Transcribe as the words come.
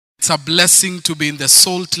a blessing to be in the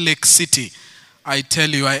Salt Lake City. I tell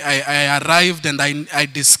you, I arrived and I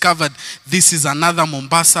discovered this is another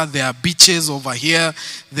Mombasa. There are beaches over here.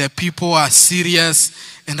 The people are serious.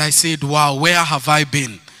 And I said, wow, where have I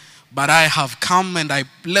been? But I have come, and I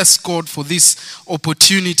bless God for this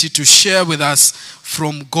opportunity to share with us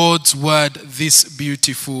from God's word this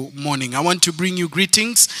beautiful morning. I want to bring you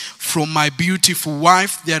greetings from my beautiful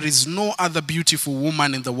wife. There is no other beautiful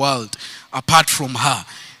woman in the world apart from her.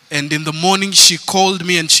 And in the morning she called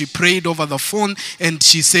me and she prayed over the phone and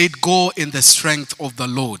she said, go in the strength of the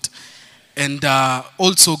Lord. And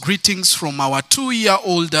also greetings from our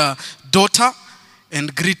 2-year-old daughter,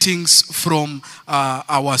 and greetings from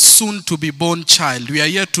our soon-to-be-born child. We are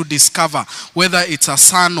here to discover whether it's a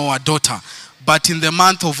son or a daughter. But in the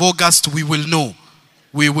month of August, we will know.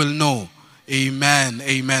 We will know. Amen.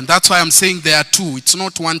 Amen. That's why I'm saying there are two. It's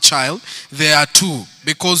not one child. There are two.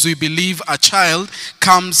 Because we believe a child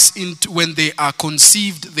comes into, when they are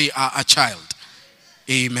conceived, they are a child.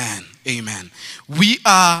 Amen. Amen. We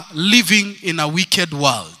are living in a wicked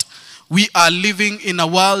world. We are living in a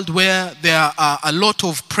world where there are a lot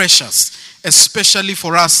of pressures, especially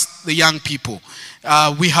for us, the young people.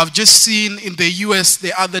 We have just seen in the US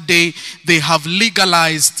the other day, they have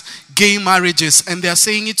legalized gay marriages, and they are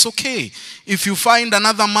saying it's okay. If you find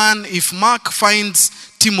another man, if Mark finds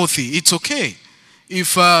Timothy, it's okay.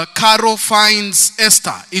 If Caro finds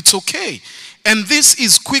Esther, it's okay. And this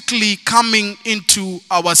is quickly coming into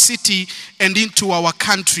our city and into our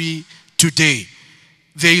country today.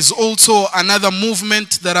 There is also another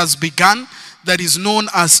movement that has begun that is known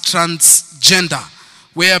as transgender,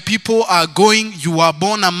 where people are going, you are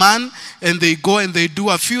born a man, and they go and they do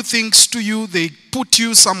a few things to you. They put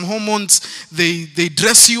you some hormones, they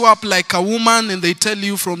dress you up like a woman, and they tell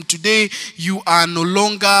you from today, you are no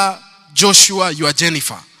longer Joshua, you are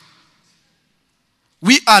Jennifer.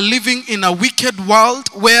 We are living in a wicked world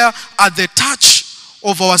where at the touch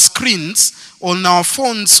of our screens, on our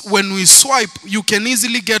phones, when we swipe, you can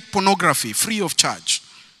easily get pornography free of charge.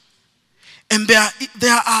 And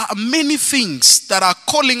there are many things that are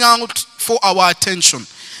calling out for our attention.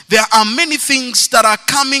 There are many things that are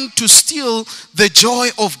coming to steal the joy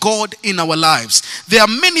of God in our lives. There are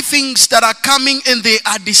many things that are coming and they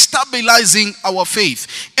are destabilizing our faith.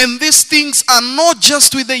 And these things are not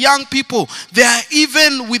just with the young people. They are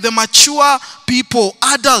even with the mature people,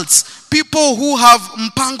 adults, people who have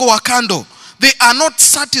mpango wa kando. They are not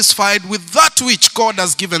satisfied with that which God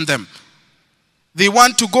has given them. They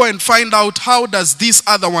want to go and find out, how does this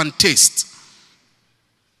other one taste?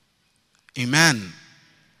 Amen.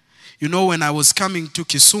 You know, when I was coming to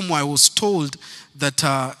Kisumu, I was told that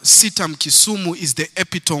Sitam Kisumu is the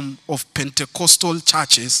epitome of Pentecostal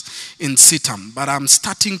churches in Sitam. But I'm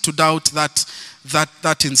starting to doubt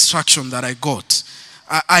that instruction that I got.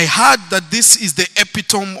 I heard that this is the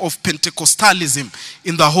epitome of Pentecostalism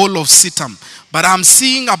in the whole of Sitam. But I'm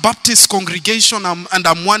seeing a Baptist congregation and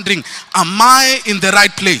I'm wondering, am I in the right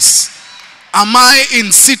place? Am I in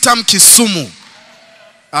Sitam Kisumu?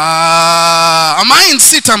 Am I in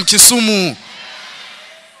Sitam Kisumu?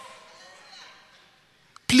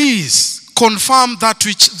 Please confirm that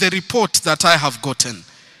which the report that I have gotten.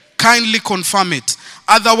 Kindly confirm it.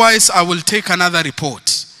 Otherwise, I will take another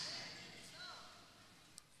report.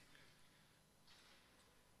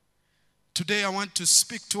 Today I want to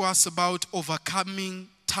speak to us about overcoming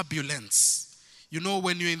turbulence. You know,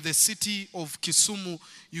 when you're in the city of Kisumu,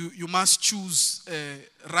 you must choose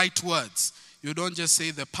right words. You don't just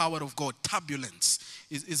say the power of God. Turbulence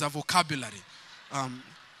is a vocabulary.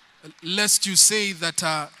 Lest you say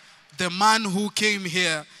that the man who came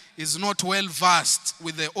here is not well versed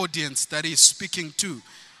with the audience that he's speaking to.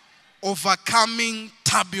 Overcoming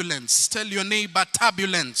turbulence. Tell your neighbor,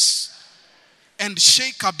 turbulence. And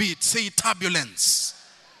shake a bit, say turbulence.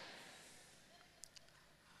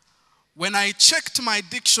 When I checked my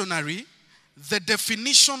dictionary, the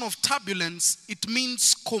definition of turbulence, it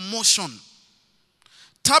means commotion.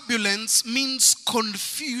 Turbulence means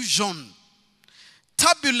confusion.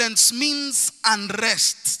 Turbulence means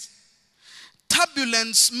unrest.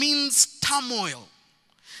 Turbulence means turmoil.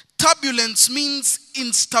 Turbulence means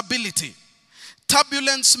instability.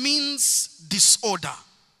 Turbulence means disorder.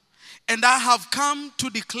 And I have come to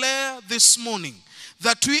declare this morning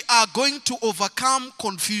that we are going to overcome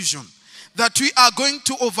confusion, that we are going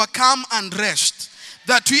to overcome unrest,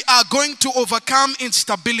 that we are going to overcome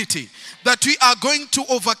instability, that we are going to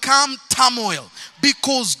overcome turmoil,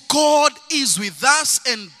 because God is with us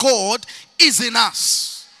and God is in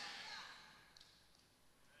us.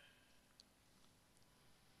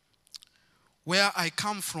 Where I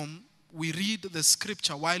come from, we read the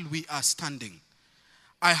scripture while we are standing.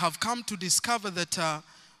 I have come to discover that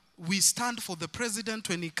we stand for the president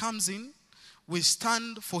when he comes in. We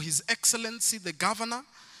stand for His Excellency, the governor.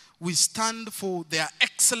 We stand for their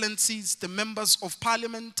excellencies, the members of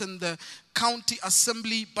parliament and the county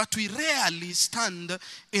assembly, but we rarely stand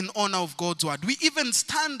in honor of God's word. We even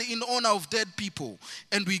stand in honor of dead people,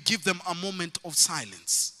 and we give them a moment of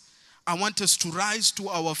silence. I want us to rise to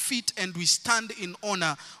our feet and we stand in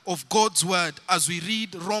honor of God's word as we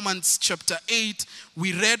read Romans chapter 8.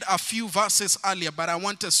 We read a few verses earlier, but I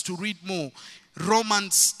want us to read more.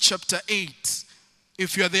 Romans chapter 8.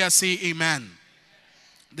 If you are there, say amen.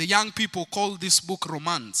 The young people call this book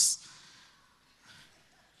Romans.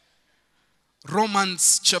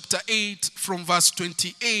 Romans chapter 8 from verse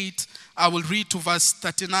 28. I will read to verse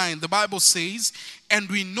 39. The Bible says, "And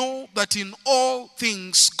we know that in all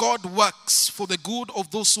things God works for the good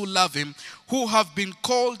of those who love Him, who have been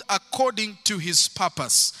called according to His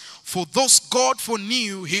purpose. For those God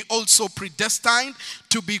foreknew, He also predestined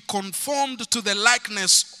to be conformed to the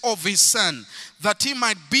likeness of His Son, that He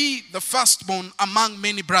might be the firstborn among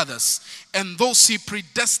many brothers. And those He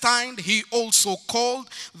predestined, He also called.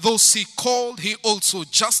 Those He called, He also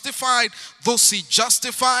justified. Those He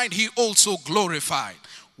justified, He also glorified.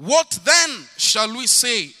 What then shall we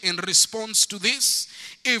say in response to this?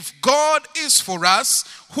 If God is for us,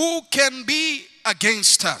 who can be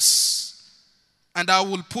against us?" And I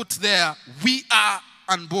will put there, we are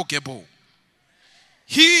unbogable.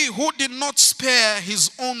 "He who did not spare His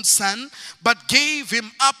own Son, but gave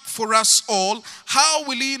Him up for us all, how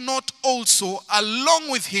will He not also, along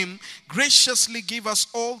with Him, graciously give us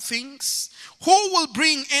all things? Who will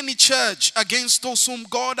bring any charge against those whom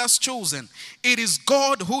God has chosen? It is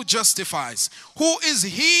God who justifies. Who is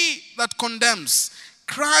he that condemns?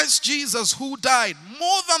 Christ Jesus, who died,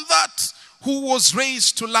 more than that, who was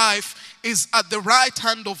raised to life, is at the right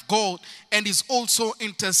hand of God and is also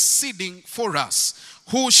interceding for us.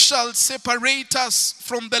 Who shall separate us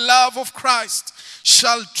from the love of Christ?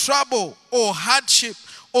 Shall trouble or hardship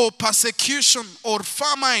or persecution or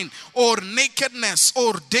famine or nakedness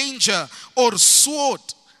or danger or sword?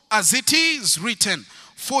 As it is written,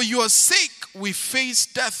 for your sake we face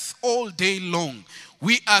death all day long.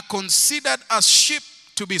 We are considered as sheep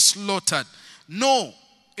to be slaughtered. No,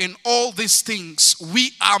 in all these things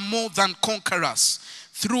we are more than conquerors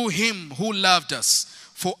through Him who loved us.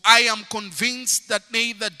 For I am convinced that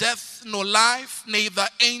neither death nor life, neither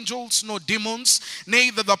angels nor demons,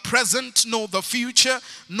 neither the present nor the future,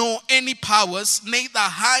 nor any powers, neither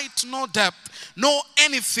height nor depth, nor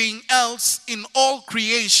anything else in all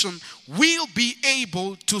creation will be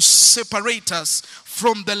able to separate us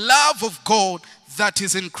from the love of God that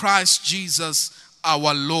is in Christ Jesus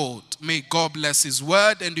our Lord. May God bless His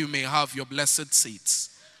word, and you may have your blessed seats.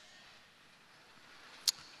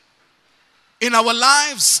 In our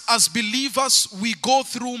lives as believers, we go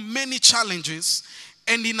through many challenges.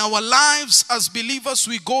 And in our lives as believers,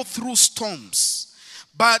 we go through storms.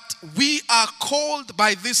 But we are called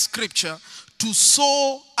by this scripture to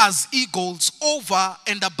soar as eagles over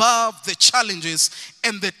and above the challenges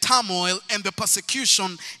and the turmoil and the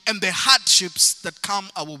persecution and the hardships that come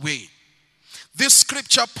our way. This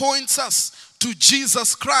scripture points us to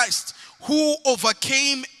Jesus Christ, who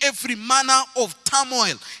overcame every manner of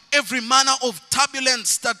turmoil, every manner of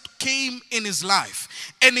turbulence that came in His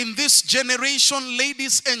life. And in this generation,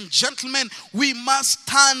 ladies and gentlemen, we must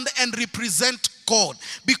stand and represent God,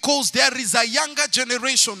 because there is a younger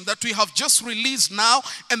generation that we have just released now,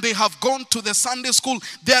 and they have gone to the Sunday school.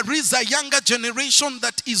 There is a younger generation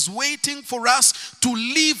that is waiting for us to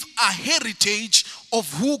leave a heritage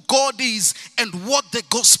of who God is and what the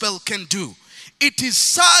gospel can do. It is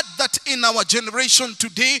sad that in our generation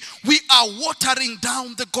today, we are watering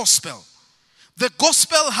down the gospel. The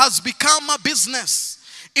gospel has become a business.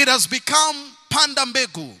 It has become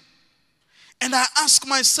pandambegu. And I ask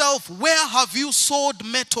myself, where have you sowed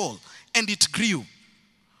metal and it grew?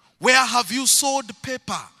 Where have you sowed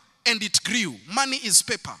paper and it grew? Money is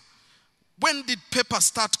paper. When did paper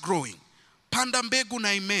start growing? Pandambegu na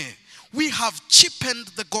ime. We have cheapened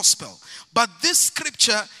the gospel. But this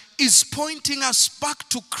scripture is pointing us back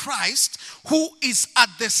to Christ, who is at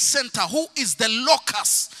the center, who is the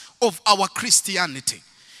locus of our Christianity.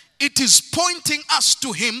 It is pointing us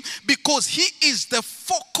to Him because He is the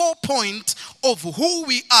focal point of who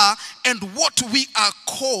we are and what we are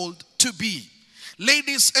called to be.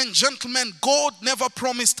 Ladies and gentlemen, God never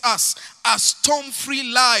promised us a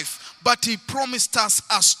storm-free life, but He promised us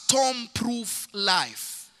a storm-proof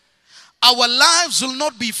life. Our lives will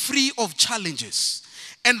not be free of challenges.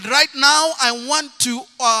 And right now, I want to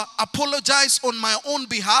apologize on my own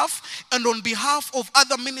behalf and on behalf of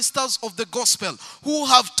other ministers of the gospel who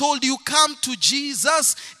have told you, come to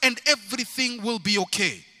Jesus and everything will be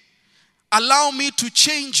okay. Allow me to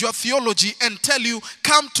change your theology and tell you,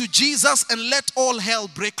 come to Jesus and let all hell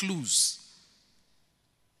break loose.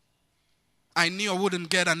 I knew I wouldn't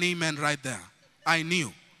get an amen right there. I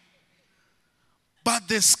knew. But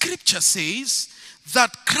the scripture says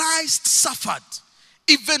that Christ suffered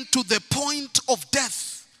even to the point of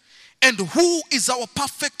death. And who is our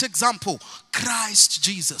perfect example? Christ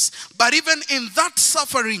Jesus. But even in that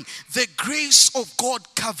suffering, the grace of God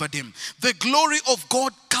covered him. The glory of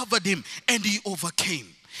God covered him, and he overcame.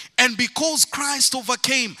 And because Christ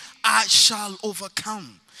overcame, I shall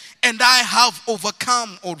overcome. And I have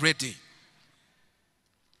overcome already.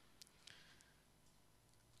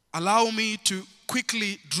 Allow me to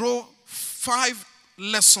quickly draw 5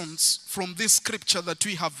 lessons from this scripture that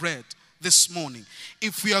we have read this morning.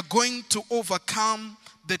 If we are going to overcome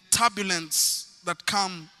the turbulence that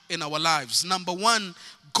come in our lives. Number 1,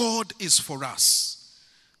 God is for us.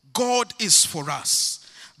 God is for us.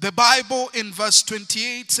 The Bible in verse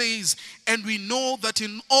 28 says, and we know that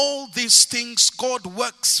in all these things God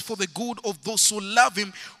works for the good of those who love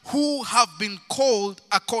him, who have been called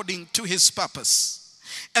according to his purpose.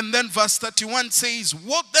 And then verse 31 says,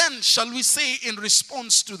 what then shall we say in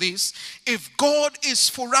response to this? If God is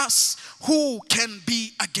for us, who can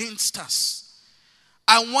be against us?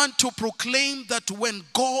 I want to proclaim that when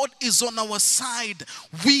God is on our side,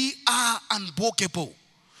 we are unbogable.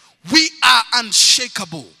 We are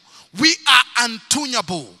unshakable. We are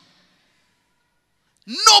untunable.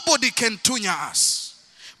 Nobody can tunya us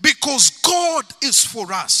because God is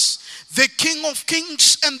for us. The King of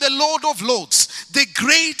Kings and the Lord of Lords, the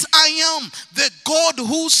great I am, the God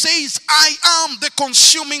who says, I am the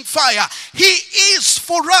consuming fire. He is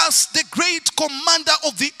for us the great commander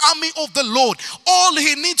of the army of the Lord. All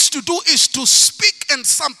he needs to do is to speak and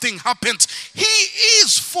something happens. He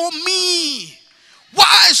is for me.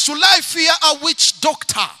 Why should I fear a witch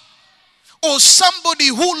doctor or somebody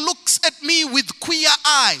who looks at me with queer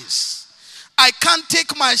eyes? I can't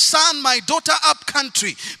take my son, my daughter up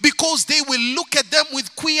country because they will look at them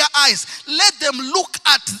with queer eyes. Let them look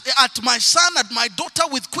at my son, at my daughter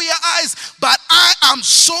with queer eyes. But I am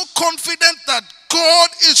so confident that God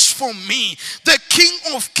is for me. The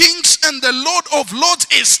King of Kings and the Lord of Lords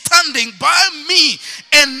is standing by me,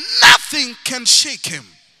 and nothing can shake him.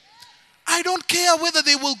 I don't care whether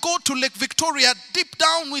they will go to Lake Victoria deep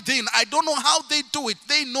down within. I don't know how they do it.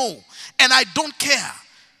 They know. And I don't care.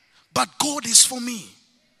 But God is for me.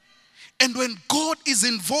 And when God is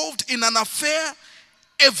involved in an affair,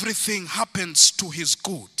 everything happens to his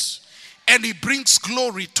good. And he brings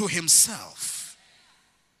glory to himself.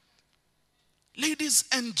 Ladies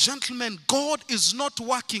and gentlemen, God is not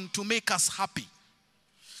working to make us happy.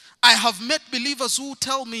 I have met believers who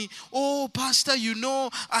tell me, oh, Pastor, you know,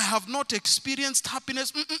 I have not experienced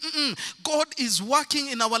happiness. God is working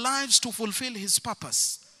in our lives to fulfill his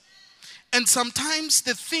purpose. And sometimes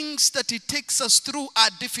the things that he takes us through are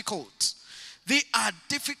difficult. They are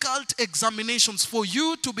difficult examinations. For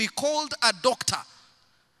you to be called a doctor,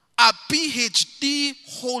 a PhD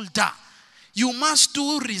holder, you must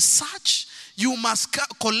do research. You must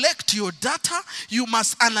collect your data. You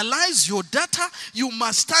must analyze your data. You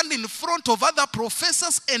must stand in front of other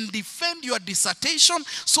professors and defend your dissertation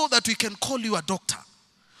so that we can call you a doctor.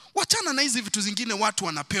 Wachana na hizi vitu zingine watu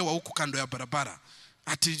wanapewa huku kando ya barabara.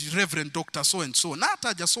 Ati Reverend Doctor so and so. Na hata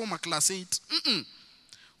hajasoma class 8.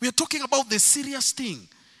 We are talking about the serious thing.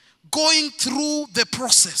 Going through the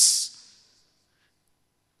process.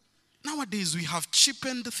 Nowadays we have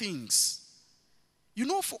cheapened things. You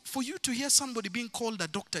know, for you to hear somebody being called a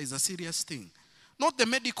doctor is a serious thing. Not the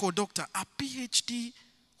medical doctor, a PhD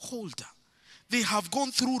holder. They have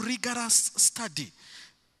gone through rigorous study.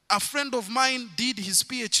 A friend of mine did his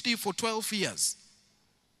PhD for 12 years.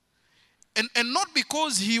 And not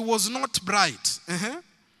because he was not bright,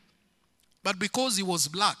 but because he was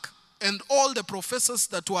black. And all the professors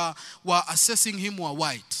that were assessing him were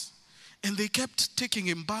white. And they kept taking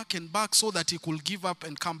him back and back so that he could give up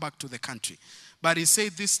and come back to the country. But he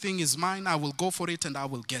said, this thing is mine, I will go for it and I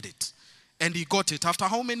will get it. And he got it. After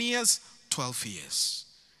how many years? 12 years.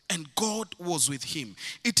 And God was with him.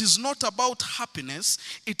 It is not about happiness.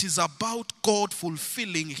 It is about God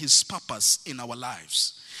fulfilling his purpose in our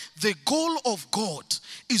lives. The goal of God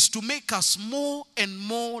is to make us more and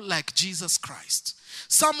more like Jesus Christ.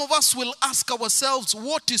 Some of us will ask ourselves,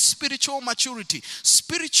 what is spiritual maturity?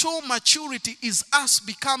 Spiritual maturity is us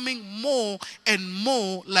becoming more and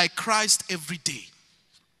more like Christ every day.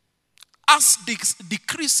 us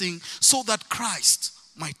decreasing so that Christ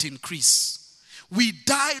might increase. We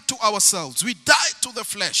die to ourselves. We die to the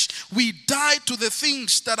flesh. We die to the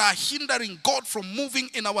things that are hindering God from moving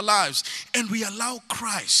in our lives. And we allow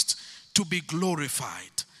Christ to be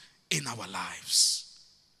glorified in our lives.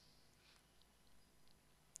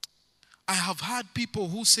 I have had people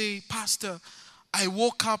who say, Pastor, I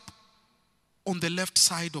woke up on the left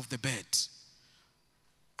side of the bed.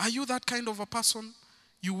 Are you that kind of a person?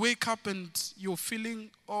 You wake up and you're feeling,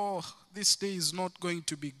 oh, this day is not going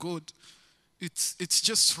to be good. It's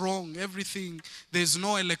just wrong, everything. There's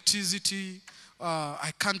no electricity.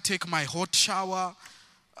 I can't take my hot shower.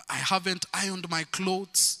 I haven't ironed my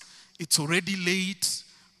clothes. It's already late.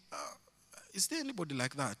 Is there anybody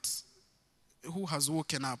like that who has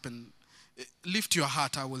woken up and lift your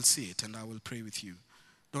heart? I will see it and I will pray with you.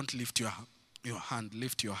 Don't lift your hand.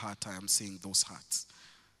 Lift your heart. I am seeing those hearts.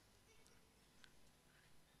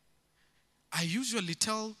 I usually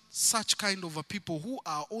tell such kind of a people who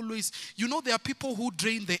are always, there are people who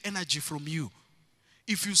drain the energy from you.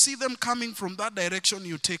 If you see them coming from that direction,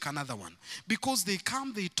 you take another one. Because they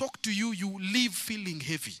come, they talk to you, you leave feeling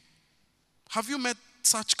heavy. Have you met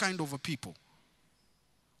such kind of a people?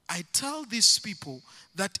 I tell these people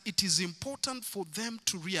that it is important for them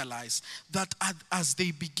to realize that as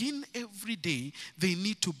they begin every day, they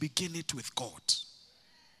need to begin it with God.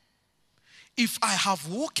 If I have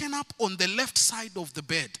woken up on the left side of the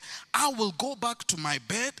bed, I will go back to my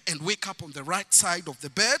bed and wake up on the right side of the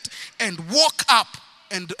bed and walk up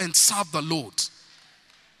and serve the Lord.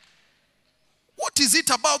 What is it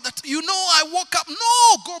about that? I woke up.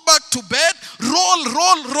 No, go back to bed.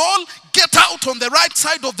 Roll. Get out on the right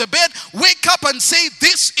side of the bed. Wake up and say,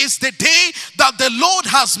 this is the day that the Lord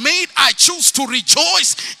has made. I choose to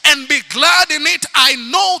rejoice and be glad in it. I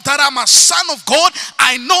know that I'm a son of God.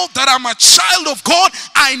 I know that I'm a child of God.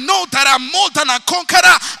 I know that I'm more than a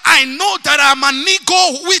conqueror. I know that I'm an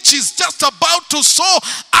eagle which is just about to soar.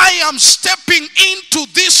 I am stepping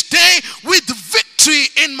into this day with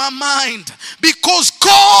victory in my mind because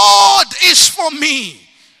God is for me.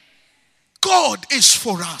 God is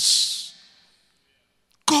for us.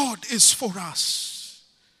 God is for us.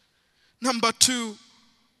 Number 2,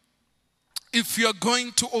 if we are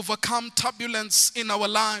going to overcome turbulence in our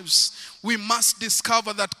lives, we must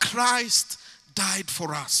discover that Christ died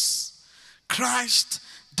for us. Christ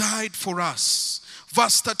died for us.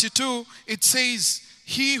 Verse 32, it says,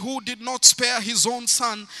 he who did not spare his own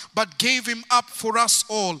son, but gave him up for us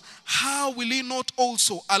all, how will he not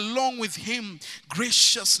also, along with him,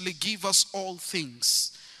 graciously give us all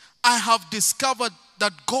things? I have discovered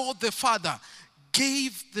that God the Father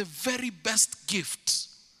gave the very best gift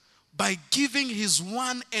by giving his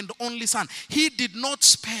one and only son. He did not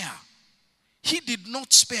spare. He did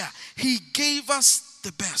not spare. He gave us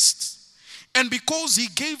the best. And because he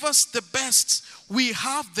gave us the best, we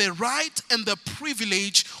have the right and the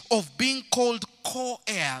privilege of being called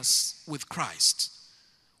co-heirs with Christ.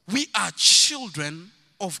 We are children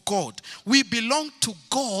of God. We belong to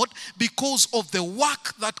God because of the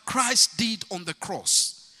work that Christ did on the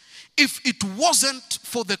cross. If it wasn't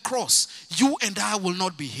for the cross, you and I will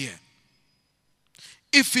not be here.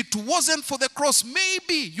 If it wasn't for the cross,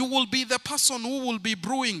 maybe you will be the person who will be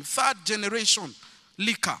brewing 3rd generation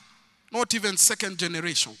liquor, not even 2nd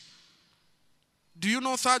generation. Do you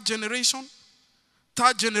know 3rd generation?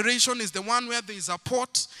 3rd generation is the one where there is a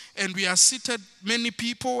pot and we are seated, many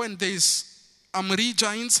people, and there is a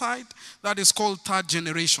marija inside. That is called 3rd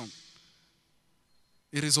generation.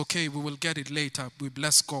 It is okay, we will get it later. We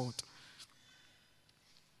bless God.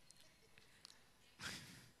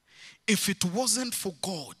 If it wasn't for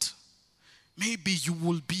God, maybe you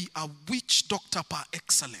will be a witch doctor par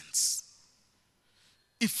excellence.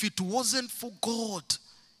 If it wasn't for God,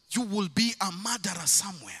 you will be a murderer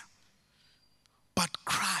somewhere. But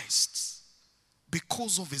Christ,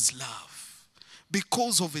 because of his love,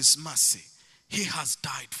 because of his mercy, he has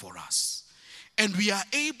died for us. And we are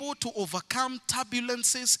able to overcome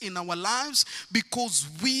turbulences in our lives because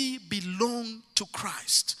we belong to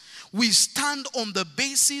Christ. We stand on the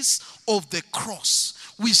basis of the cross.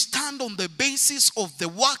 We stand on the basis of the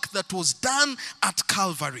work that was done at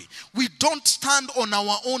Calvary. We don't stand on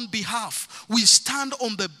our own behalf. We stand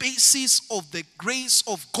on the basis of the grace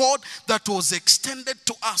of God that was extended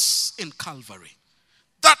to us in Calvary.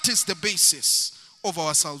 That is the basis of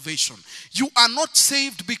our salvation. You are not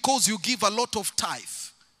saved because you give a lot of tithe.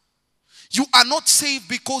 You are not saved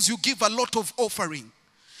because you give a lot of offering.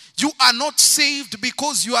 You are not saved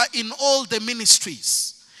because you are in all the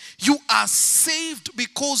ministries. You are saved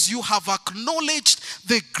because you have acknowledged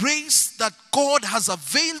the grace that God has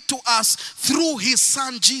availed to us through his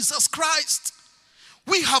Son, Jesus Christ.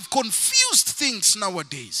 We have confused things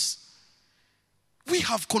nowadays. We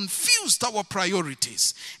have confused our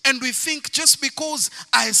priorities. And we think just because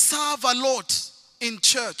I serve a lot in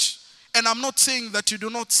church, and I'm not saying that you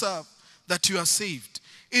do not serve, that you are saved.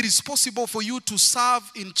 It is possible for you to serve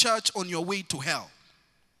in church on your way to hell.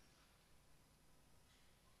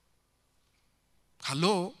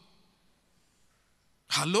 Hello?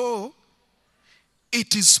 Hello?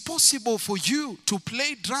 It is possible for you to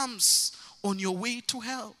play drums on your way to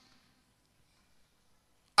hell.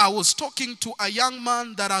 I was talking to a young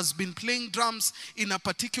man that has been playing drums in a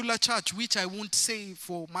particular church, which I won't say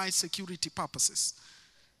for my security purposes,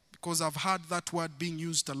 because I've heard that word being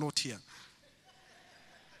used a lot here.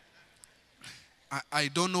 I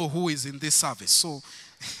don't know who is in this service, so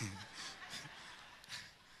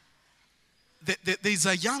there is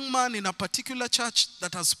a young man in a particular church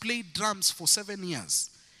that has played drums for 7 years.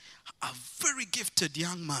 A very gifted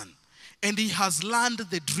young man. And he has learned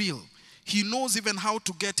the drill. He knows even how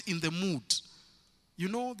to get in the mood. You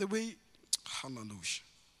know the way, hallelujah,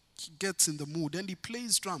 he gets in the mood and he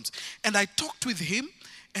plays drums. And I talked with him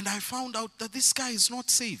and I found out that this guy is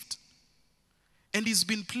not saved. And he's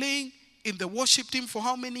been playing in the worship team for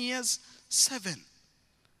how many years? 7.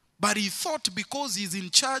 But he thought because he's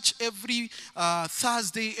in church every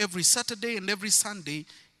Thursday, every Saturday, and every Sunday,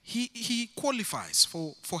 he qualifies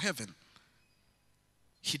for heaven.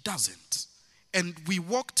 He doesn't. And we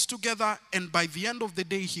walked together, and by the end of the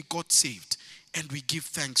day, he got saved. And we give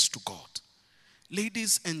thanks to God.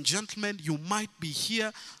 Ladies and gentlemen, you might be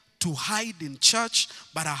here to hide in church,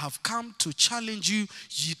 but I have come to challenge you.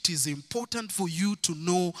 It is important for you to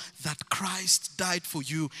know that Christ died for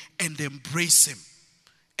you and embrace him.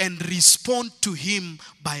 And respond to him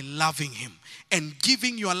by loving him and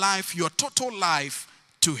giving your life, your total life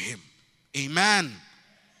to him. Amen.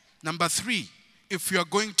 Number 3, if we are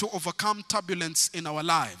going to overcome turbulence in our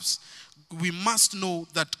lives, we must know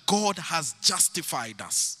that God has justified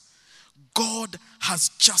us. God has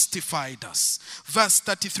justified us. Verse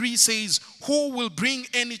 33 says, who will bring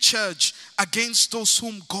any charge against those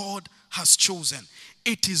whom God has chosen?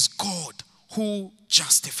 It is God who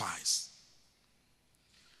justifies.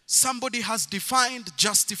 Somebody has defined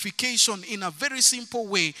justification in a very simple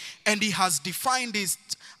way, and he has defined it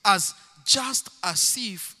as just as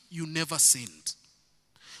if you never sinned.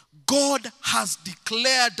 God has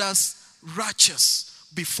declared us righteous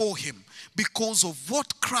before him because of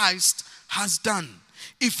what Christ has done.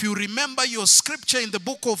 If you remember your scripture in the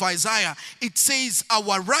book of Isaiah, it says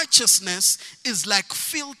our righteousness is like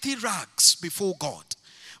filthy rags before God.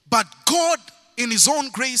 But God, in his own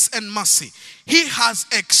grace and mercy, he has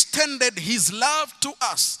extended his love to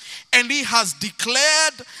us, and he has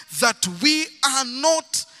declared that we are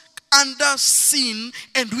not under sin,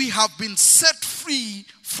 and we have been set free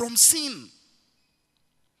from sin.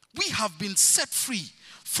 We have been set free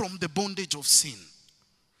from the bondage of sin.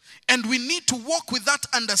 And we need to walk with that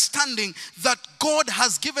understanding that God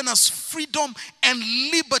has given us freedom and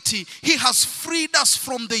liberty. He has freed us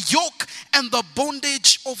from the yoke and the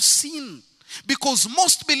bondage of sin. Because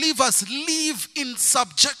most believers live in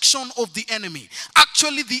subjection of the enemy.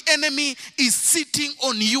 Actually, the enemy is sitting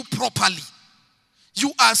on you properly.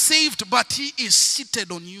 You are saved, but he is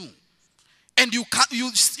seated on you. And you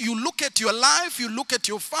look at your life, you look at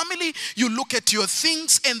your family, you look at your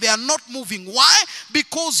things, and they are not moving. Why?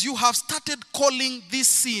 Because you have started calling this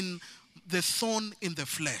sin the thorn in the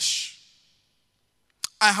flesh.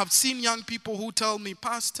 I have seen young people who tell me,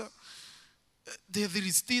 Pastor, there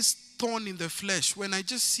is this thorn in the flesh. When I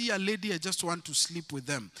just see a lady, I just want to sleep with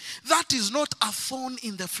them. That is not a thorn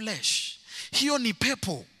in the flesh. Hiyo ni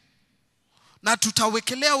pepo. Na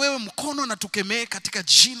tutawekelea wewe mkono na tukemee katika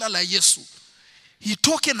jina la Yesu.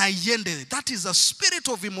 Itoke na iende. That is a spirit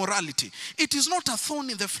of immorality. It is not a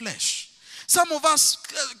thorn in the flesh. Some of us,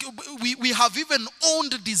 we have even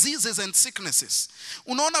owned diseases and sicknesses.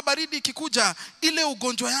 Unaona baridi kikuja, ile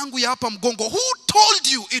ugonjwa yangu ya hapa mgongo. Who told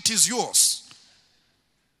you it is yours?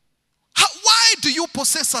 Why do you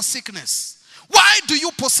possess a sickness? Why do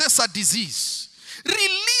you possess a disease?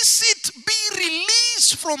 Release it. Be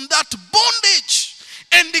released from that bondage.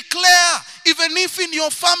 And declare, even if in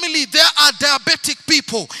your family there are diabetic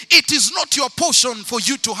people, it is not your portion for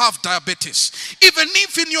you to have diabetes. Even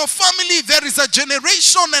if in your family there is a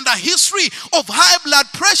generation and a history of high blood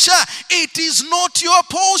pressure, it is not your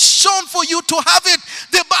portion for you to have it.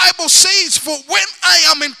 The Bible says, for when I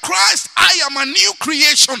am in Christ, I am a new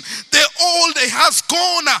creation. The old has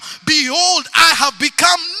gone. Behold, I have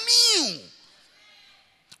become new.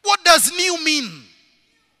 What does new mean?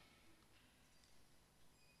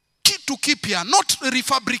 Kitu kipya, not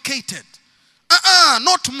refabricated.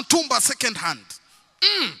 Not mtumba second hand.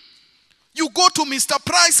 You go to Mr.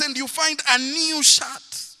 Price and you find a new shirt.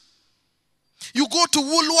 You go to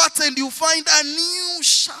Woolworths and you find a new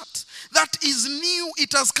shirt. That is new.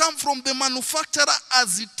 It has come from the manufacturer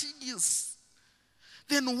as it is.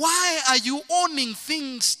 Then why are you owning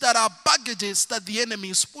things that are baggages that the enemy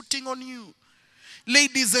is putting on you?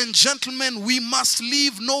 Ladies and gentlemen, we must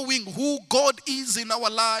live knowing who God is in our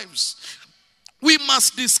lives. We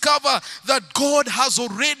must discover that God has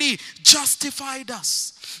already justified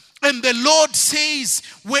us. And the Lord says,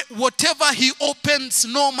 whatever he opens,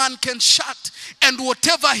 no man can shut. And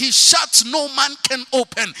whatever he shuts, no man can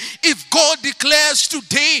open. If God declares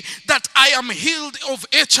today that I am healed of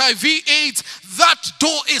HIV/AIDS, that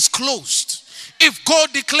door is closed. If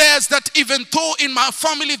God declares that even though in my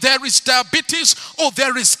family there is diabetes or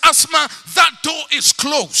there is asthma, that door is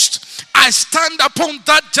closed. I stand upon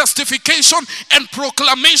that justification and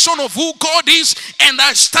proclamation of who God is, and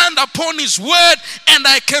I stand upon his word, and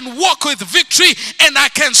I can walk with victory, and I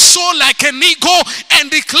can soar like an eagle and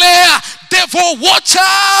declare, devil, watch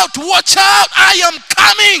out, I am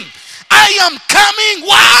coming. I am coming.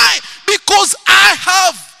 Why? Because I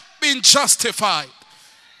have been justified.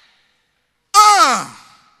 I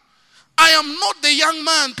am not the young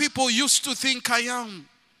man people used to think I am.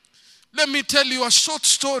 Let me tell you a short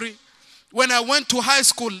story. When I went to high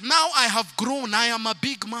school, now I have grown. I am a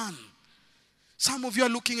big man. Some of you are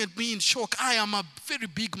looking at me in shock. I am a very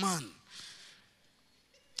big man.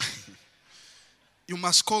 You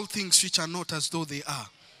must call things which are not as though they are.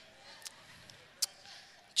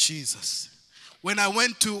 Jesus. When I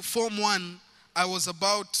went to Form 1, I was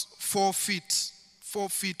about 4 feet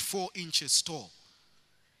 4 inches tall.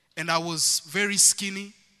 And I was very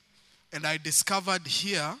skinny. And I discovered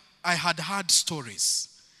here, I had heard stories.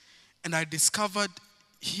 And I discovered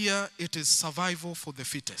here it is survival for the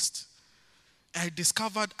fittest. I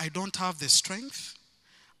discovered I don't have the strength.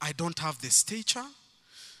 I don't have the stature.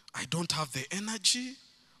 I don't have the energy.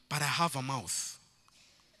 But I have a mouth.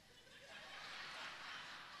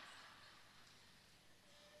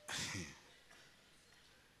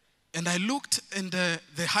 And I looked, and the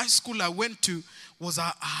high school I went to was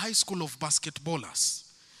a high school of basketballers.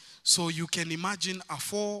 So you can imagine a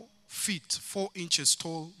 4 feet 4 inches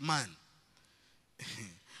tall man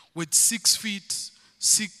with 6 feet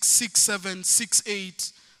 6'7",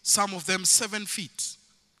 6'8", some of them 7 feet.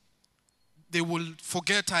 They will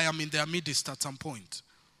forget I am in their midst at some point.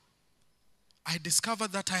 I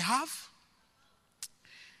discovered that I have.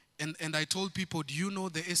 And I told people, do you know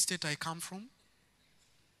the estate I come from?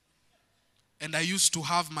 And I used to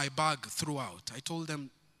have my bag throughout. I told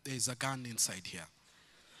them, there is a gun inside here.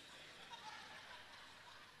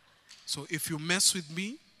 So if you mess with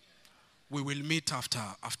me, we will meet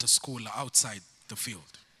after school outside the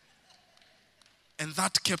field. And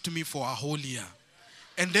that kept me for a whole year.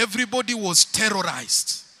 And everybody was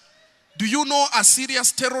terrorized. Do you know a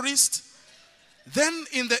serious terrorist? Then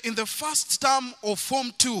in the first term of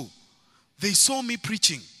Form 2, they saw me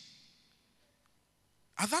preaching.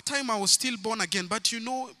 At that time, I was still born again. But you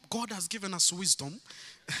know, God has given us wisdom.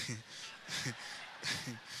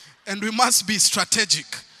 And we must be strategic.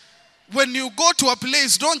 When you go to a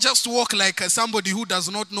place, don't just walk like somebody who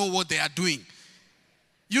does not know what they are doing.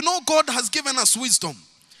 You know, God has given us wisdom.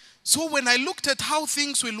 So when I looked at how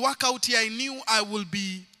things will work out here, I knew I will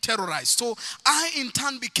be terrorized. So I, in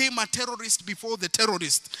turn, became a terrorist before the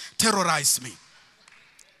terrorist terrorized me.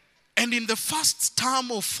 And in the first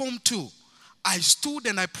term of Form 2, I stood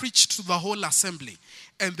and I preached to the whole assembly.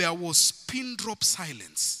 And there was pin drop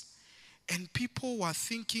silence. And people were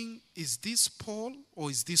thinking, is this Paul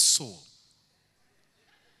or is this Saul?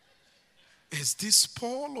 Is this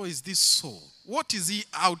Paul or is this Saul? What is he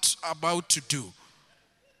about to do?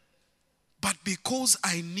 But because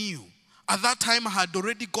I knew, at that time I had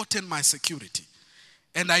already gotten my security.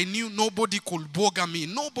 And I knew nobody could bother me.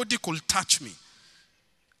 Nobody could touch me.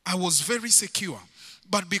 I was very secure.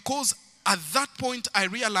 But because at that point I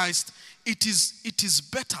realized it is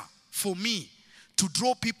better for me to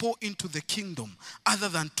draw people into the kingdom other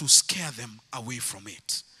than to scare them away from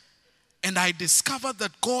it. And I discovered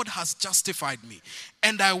that God has justified me.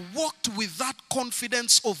 And I walked with that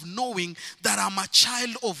confidence of knowing that I'm a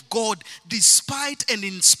child of God despite and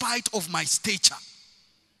in spite of my stature.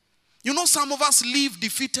 You know, some of us live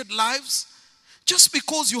defeated lives just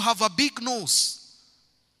because you have a big nose.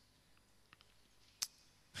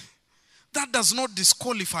 That does not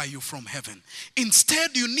disqualify you from heaven.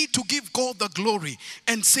 Instead, you need to give God the glory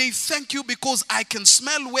and say, thank you, because I can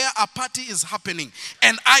smell where a party is happening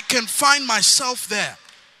and I can find myself there.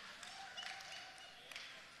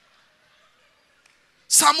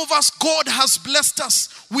 Some of us, God has blessed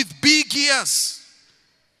us with big ears.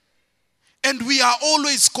 And we are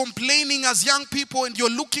always complaining as young people, and you're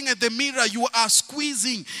looking at the mirror, you are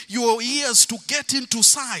squeezing your ears to get into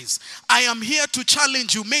size. I am here to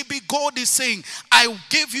challenge you. Maybe God is saying, I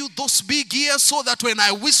gave you those big ears so that when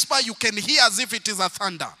I whisper, you can hear as if it is a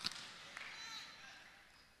thunder.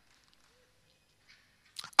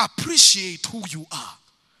 Appreciate who you are.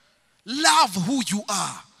 Love who you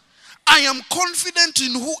are. I am confident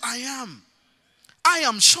in who I am. I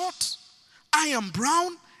am short. I am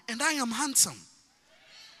brown. And I am handsome.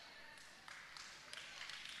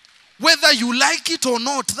 Whether you like it or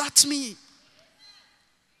not, that's me.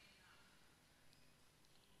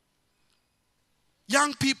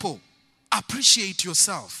 Young people, appreciate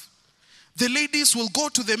yourself. The ladies will go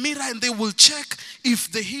to the mirror and they will check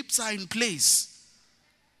if the hips are in place.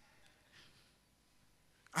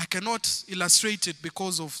 I cannot illustrate it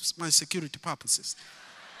because of my security purposes.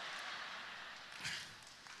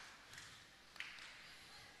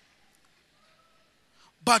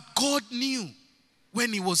 But God knew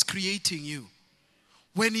when he was creating you.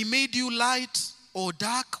 When he made you light or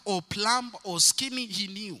dark or plump or skinny, he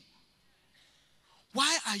knew.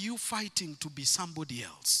 Why are you fighting to be somebody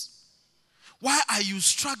else? Why are you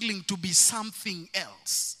struggling to be something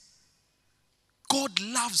else? God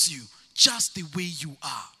loves you just the way you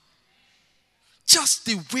are. Just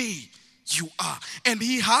the way you are. And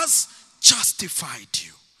he has justified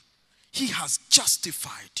you. He has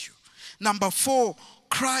justified you. Number 4,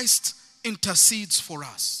 Christ intercedes for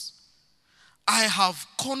us. I have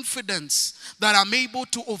confidence that I'm able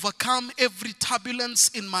to overcome every turbulence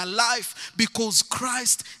in my life because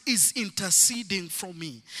Christ is interceding for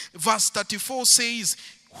me. Verse 34 says,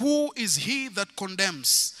 who is he that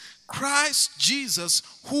condemns? Christ Jesus,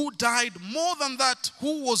 who died, more than that,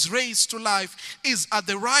 who was raised to life, is at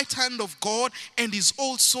the right hand of God and is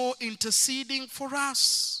also interceding for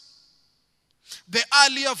us. The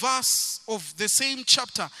earlier verse of the same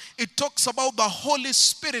chapter, it talks about the Holy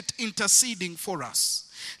Spirit interceding for us.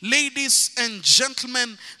 Ladies and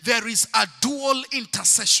gentlemen, there is a dual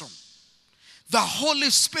intercession. The Holy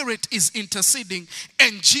Spirit is interceding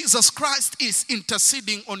and Jesus Christ is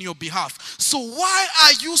interceding on your behalf. So why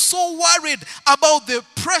are you so worried about the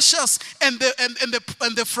pressures and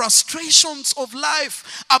the frustrations of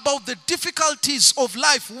life, about the difficulties of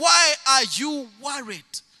life? Why are you worried?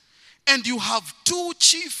 And you have 2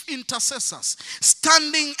 chief intercessors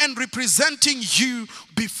standing and representing you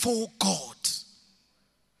before God.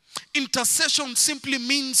 Intercession simply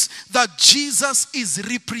means that Jesus is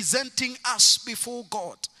representing us before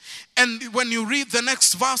God. And when you read the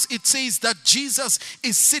next verse, it says that Jesus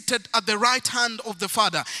is seated at the right hand of the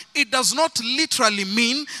Father. It does not literally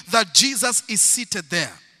mean that Jesus is seated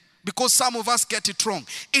there, because some of us get it wrong.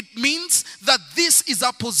 It means that this is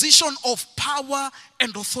a position of power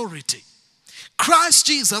and authority. Christ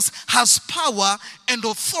Jesus has power and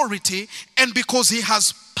authority, and because he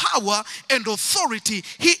has power and authority,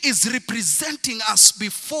 he is representing us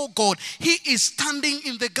before God. He is standing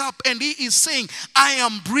in the gap and he is saying, I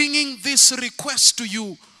am bringing this request to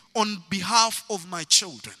you on behalf of my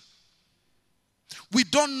children. We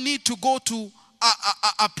don't need to go to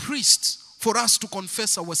a priest for us to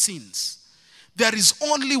confess our sins. There is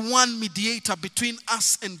only one mediator between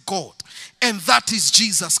us and God, and that is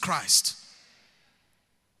Jesus Christ.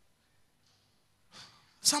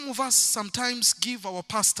 Some of us sometimes give our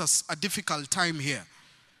pastors a difficult time here.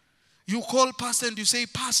 You call pastor and you say,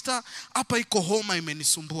 Pastor, hapa iko homa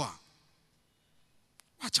imenisumbua.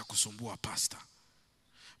 Wacha kusumbua pastor.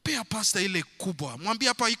 Pea pastor ile kubwa. Mwambie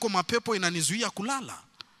hapa iko mapepo inanizuia kulala.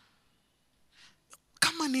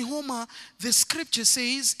 Kama ni homa, the scripture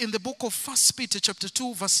says in the book of 1 Peter chapter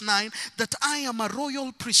 2 verse 9 that I am a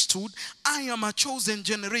royal priesthood, I am a chosen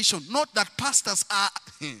generation. Not that pastors are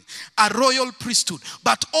a royal priesthood,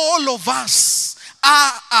 but all of us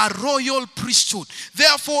are a royal priesthood.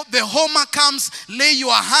 Therefore, the homa comes, lay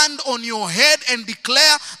your hand on your head and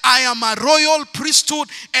declare, I am a royal priesthood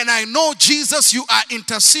and I know Jesus, you are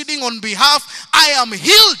interceding on behalf. I am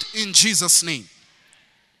healed in Jesus' name.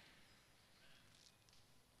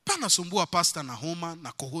 Panasumbua pastor na homa na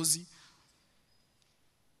kohozi.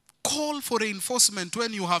 Call for reinforcement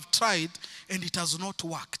when you have tried and it has not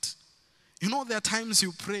worked. You know, there are times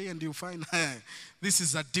you pray and you find, this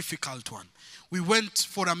is a difficult one. We went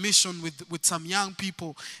for a mission with some young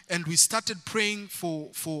people, and we started praying for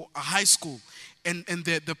a high school. And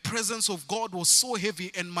the presence of God was so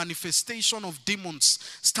heavy, and manifestation of demons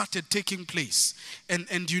started taking place.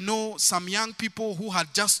 And you know, some young people who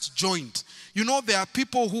had just joined, you know, there are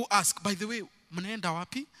people who ask, by the way, mnaenda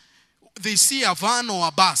wapi? They see a van or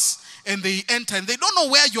a bus, and they enter, and they don't know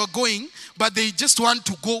where you're going, but they just want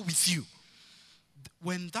to go with you.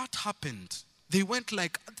 When that happened, they went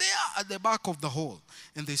like there at the back of the hall,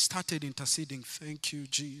 and they started interceding. Thank you,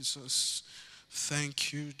 Jesus.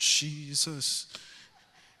 Thank you, Jesus.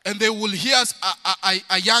 And they will hear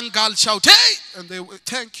a young girl shout, hey! And they will,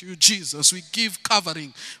 thank you, Jesus. We give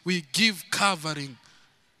covering. We give covering.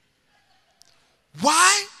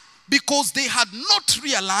 Why? Because they had not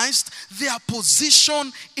realized their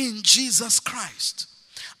position in Jesus Christ.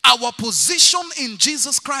 Our position in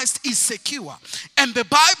Jesus Christ is secure. And the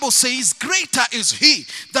Bible says, greater is he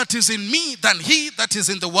that is in me than he that is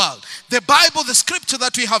in the world. The Bible, the scripture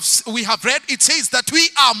that we have read, it says that we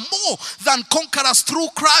are more than conquerors through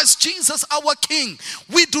Christ Jesus our King.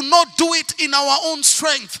 We do not do it in our own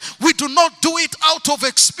strength. We do not do it out of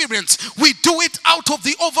experience. We do it out of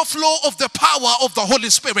the overflow of the power of the Holy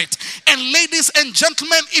Spirit. And ladies and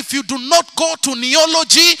gentlemen, if you do not go to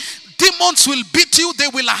neology, demons will beat you, they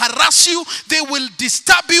will harass you, they will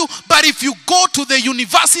disturb you. But if you go to the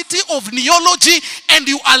University of Neology and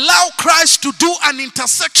you allow Christ to do an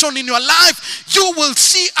intersection in your life, you will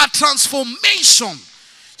see a transformation.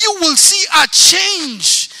 You will see a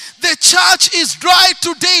change. The church is dry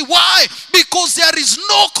today. Why? Because there is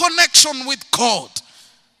no connection with God.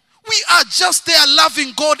 We are just there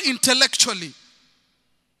loving God intellectually.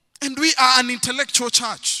 And we are an intellectual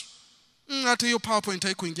church. Hata hiyo PowerPoint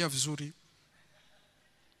haikuingia vizuri.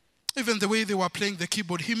 Even the way they were playing the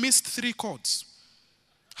keyboard, he missed 3 chords.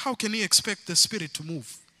 How can he expect the Spirit to move?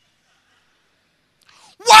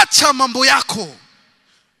 Wacha mambo yako.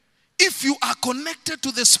 If you are connected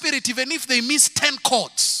to the Spirit, even if they miss 10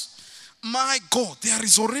 chords, my God, there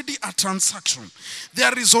is already a transaction.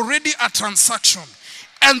 There is already a transaction.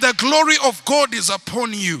 And the glory of God is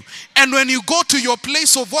upon you. And when you go to your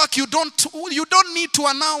place of work, you don't need to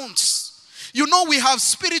announce. You know, we have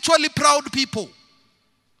spiritually proud people.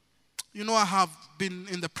 You know, I have been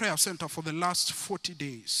in the prayer center for the last 40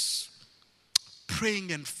 days.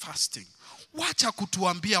 Praying and fasting. Wacha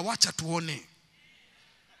kutuambia, wacha tuone.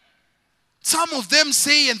 Some of them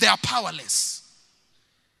say and they are powerless.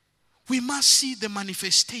 We must see the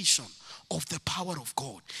manifestation of the power of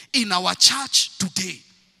God in our church today.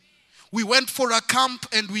 We went for a camp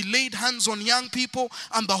and we laid hands on young people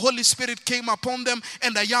and the Holy Spirit came upon them,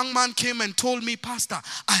 and a young man came and told me, Pastor,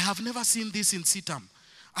 I have never seen this in Sitam.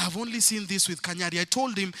 I have only seen this with Kanyari. I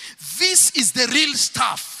told him, this is the real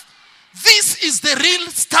stuff. This is the real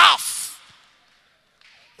stuff.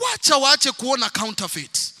 Wacha kuona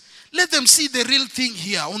counterfeit. Let them see the real thing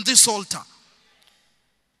here on this altar.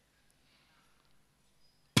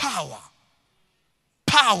 Power.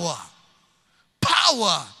 Power.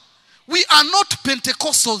 Power. We are not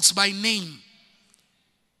Pentecostals by name.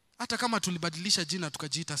 Hata kama tulibadilisha jina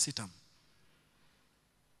tukajiita Sitam.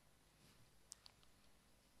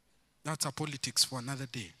 That's a politics for another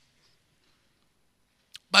day.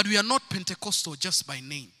 But we are not Pentecostal just by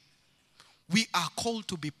name. We are called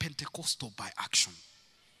to be Pentecostal by action.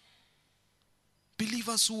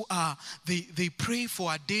 Believers who are, they pray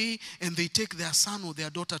for a day and they take their son or their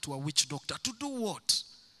daughter to a witch doctor. To do what?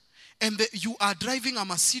 And you are driving a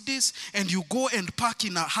Mercedes and you go and park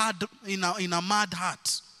in a mud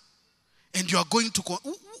hut. And you are going to...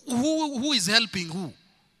 Who is helping who?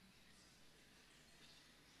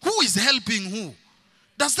 Who is helping who?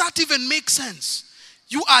 Does that even make sense?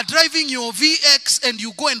 You are driving your VX and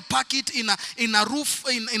you go and park it in a roof,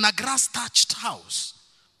 in a grass-thatched house.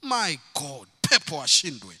 My God. Pepo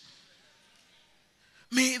ashindwe.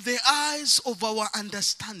 May the eyes of our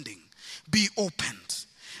understanding be opened.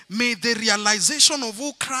 May the realization of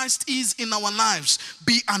who Christ is in our lives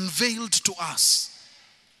be unveiled to us.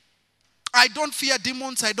 I don't fear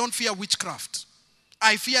demons. I don't fear witchcraft.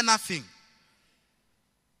 I fear nothing.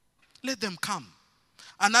 Let them come.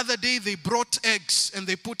 Another day they brought eggs and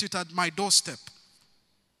they put it at my doorstep.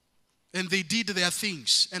 And they did their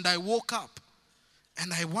things. And I woke up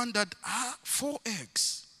and I wondered, 4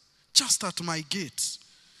 eggs just at my gate.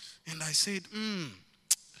 And I said,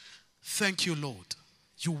 thank you, Lord.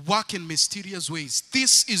 You work in mysterious ways.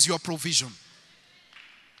 This is your provision.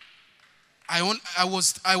 I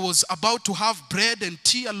was about to have bread and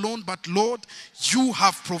tea alone, but Lord, you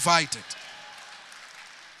have provided.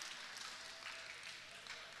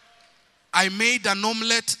 I made an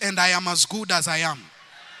omelette and I am as good as I am.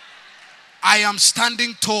 I am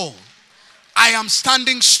standing tall. I am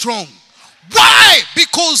standing strong. Why?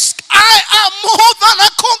 Because I am more than a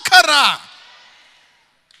conqueror.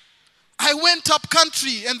 I went up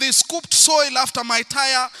country and they scooped soil after my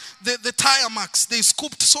tire, the tire marks. They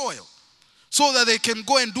scooped soil so that they can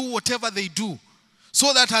go and do whatever they do.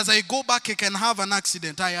 So that as I go back, I can have an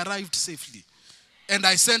accident. I arrived safely. And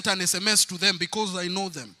I sent an SMS to them because I know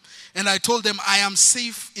them. And I told them, I am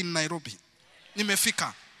safe in Nairobi.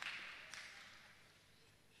 Nimefika.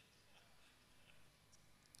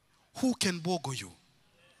 Who can bogo you?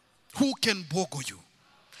 Who can bogo you?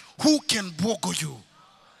 Who can bogo you?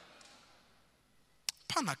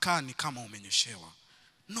 Panakaa ni kama umenyeshewa.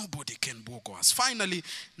 Nobody can bogo us. Finally,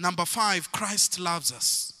 number 5, Christ loves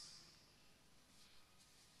us.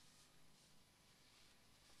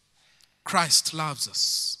 Christ loves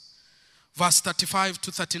us. Verse 35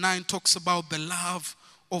 to 39 talks about the love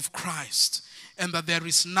of Christ and that there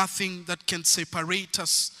is nothing that can separate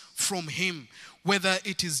us from him, whether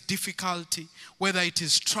it is difficulty, whether it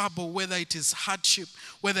is trouble, whether it is hardship,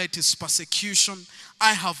 whether it is persecution.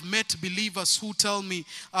 I have met believers who tell me,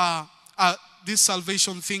 this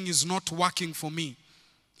salvation thing is not working for me.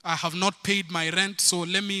 I have not paid my rent, so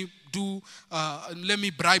let me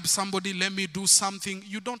bribe somebody, let me do something.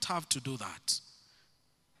 You don't have to do that.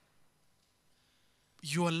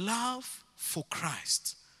 Your love for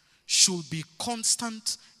Christ should be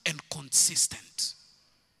constant and consistent.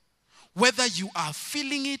 Whether you are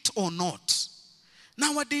feeling it or not.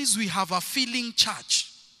 Nowadays we have a feeling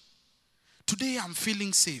church. Today I'm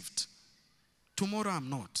feeling saved. Tomorrow I'm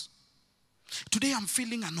not. Today I'm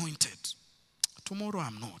feeling anointed. Tomorrow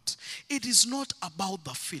I'm not. It is not about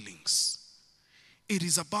the feelings. It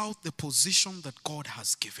is about the position that God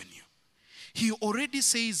has given you. He already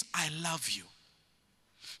says, I love you.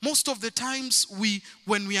 Most of the times,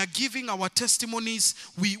 when we are giving our testimonies,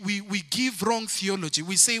 we give wrong theology.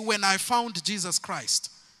 We say, when I found Jesus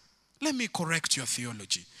Christ. Let me correct your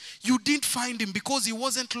theology. You didn't find him because he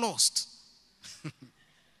wasn't lost.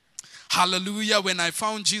 Hallelujah. When I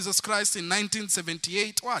found Jesus Christ in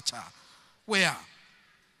 1978, watch her. Where?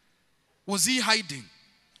 Was he hiding?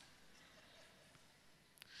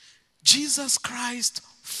 Jesus Christ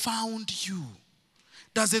found you.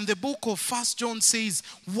 Doesn't the book of 1 John says,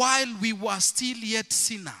 while we were still yet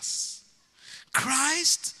sinners,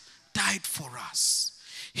 Christ died for us.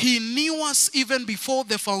 He knew us even before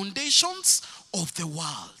the foundations of the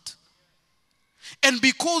world. And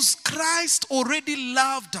because Christ already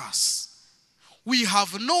loved us, we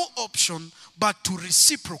have no option but to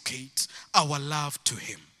reciprocate our love to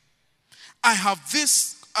him. I have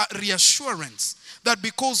this reassurance that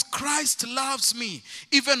because Christ loves me,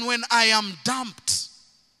 even when I am damped,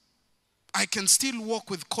 I can still walk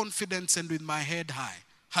with confidence and with my head high.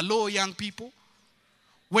 Hello, young people.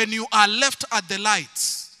 When you are left at the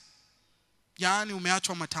lights, yani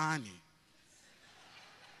umeachwa mataani.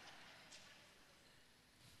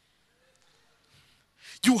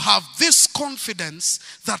 You have this confidence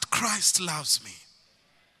that Christ loves me.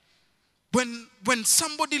 When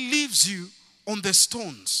somebody leaves you on the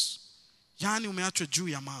stones, yani umeachwa juu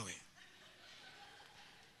ya mawe.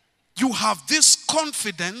 You have this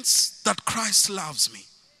confidence that Christ loves me.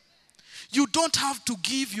 You don't have to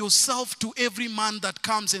give yourself to every man that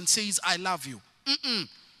comes and says, I love you. And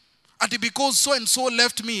because so and so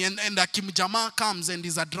left me, and Akim Jama comes and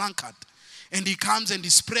is a drunkard. And he comes and he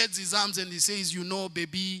spreads his arms and he says, you know,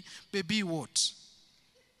 baby what?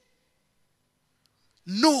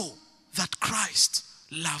 Know that Christ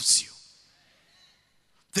loves you.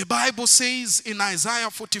 The Bible says in Isaiah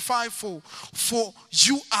 45:4, for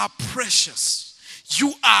you are precious,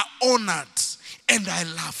 you are honored, and I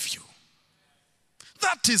love you.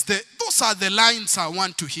 Those are the lines I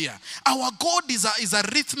want to hear. Our God is a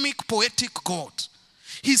rhythmic, poetic God.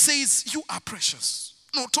 He says, you are precious.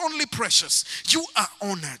 Not only precious, you are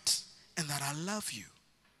honored, and that I love you.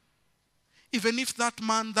 Even if that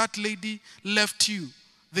man, that lady left you,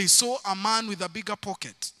 they saw a man with a bigger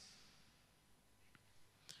pocket.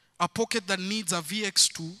 A pocket that needs a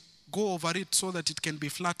VX to go over it so that it can be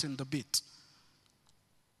flattened a bit.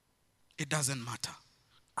 It doesn't matter.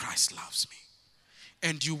 Christ loves me.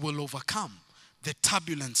 And you will overcome the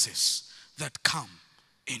turbulences that come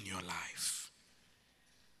in your life.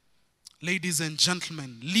 Ladies and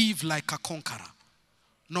gentlemen, live like a conqueror,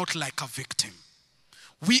 not like a victim.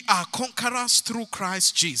 We are conquerors through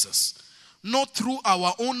Christ Jesus. Not through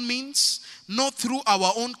our own means, not through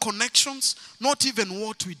our own connections, not even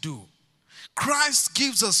what we do. Christ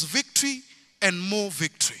gives us victory and more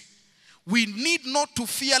victory. We need not to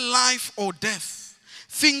fear life or death.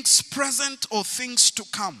 things present or things to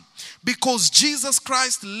come, because Jesus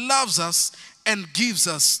Christ loves us and gives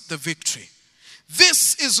us the victory.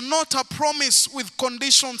 This is not a promise with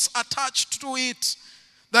conditions attached to it,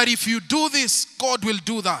 that if you do this, God will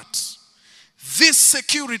do that. This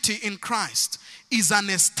security in Christ is an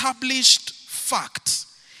established fact,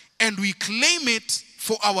 and we claim it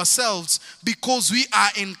for ourselves because we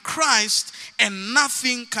are in Christ and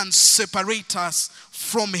nothing can separate us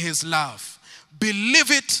from his love. Believe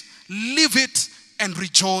it, live it, and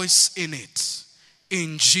rejoice in it.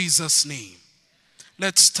 In Jesus' name.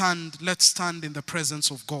 Let's stand in the presence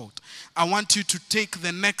of God. I want you to take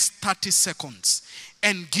the next 30 seconds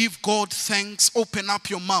and give God thanks. Open up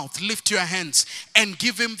your mouth, lift your hands, and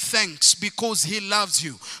give him thanks because he loves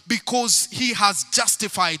you, because he has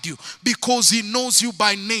justified you, because he knows you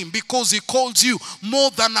by name, because he calls you more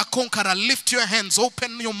than a conqueror. Lift your hands,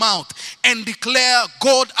 open your mouth, and declare,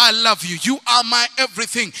 God, I love you. You are my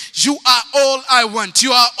everything. You are all I want.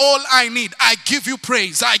 You are all I need. I give you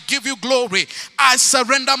praise. I give you glory. I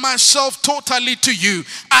surrender myself totally to you.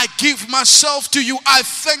 I give myself to you. I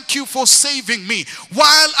thank you for saving me.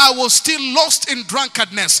 While I was still lost in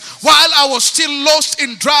drunkenness, while I was still lost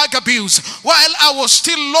in drug abuse, while I was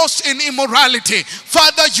still lost in immorality,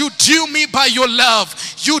 Father, you drew me by your love.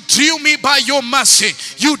 You drew me by your mercy.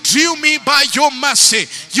 You drew me by your mercy.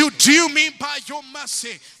 You drew me by your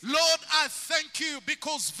mercy. Lord, I thank you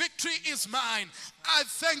because victory is mine. I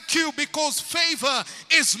thank you because favor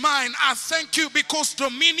is mine. I thank you because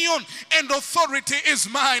dominion and authority is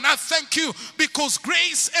mine. I thank you because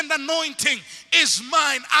grace and anointing is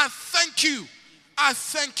mine. I thank you. I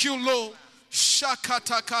thank you, Lord.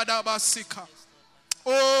 Shakatakadabasika.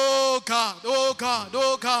 Oh God, oh God,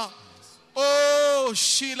 oh God. Oh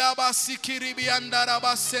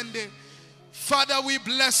Shilabasikiribiandarabasende. Father, we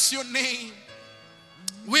bless your name.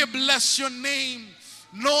 We bless your name.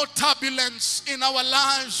 No turbulence in our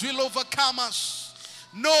lives will overcome us.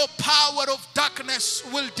 No power of darkness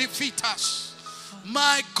will defeat us.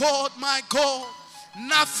 My God,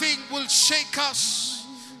 nothing will shake us.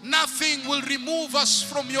 Nothing will remove us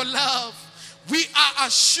from your love. We are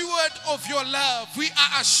assured of your love. We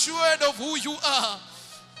are assured of who you are.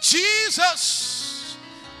 Jesus,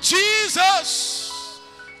 Jesus,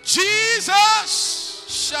 Jesus.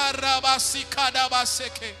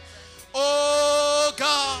 Sharabasikadabaseke. Oh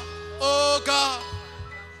God, oh God.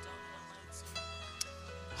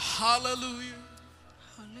 Hallelujah.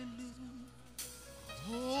 Hallelujah.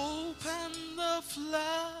 Open the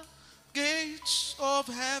floodgates of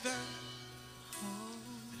heaven.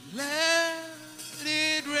 Let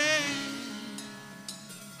it rain.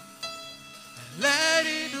 Let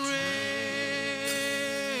it rain.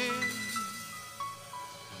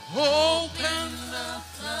 Open the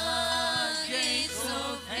floodgates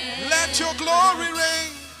of heaven. Let your glory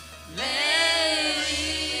reign. Let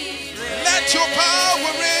it rain. Let your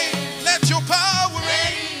power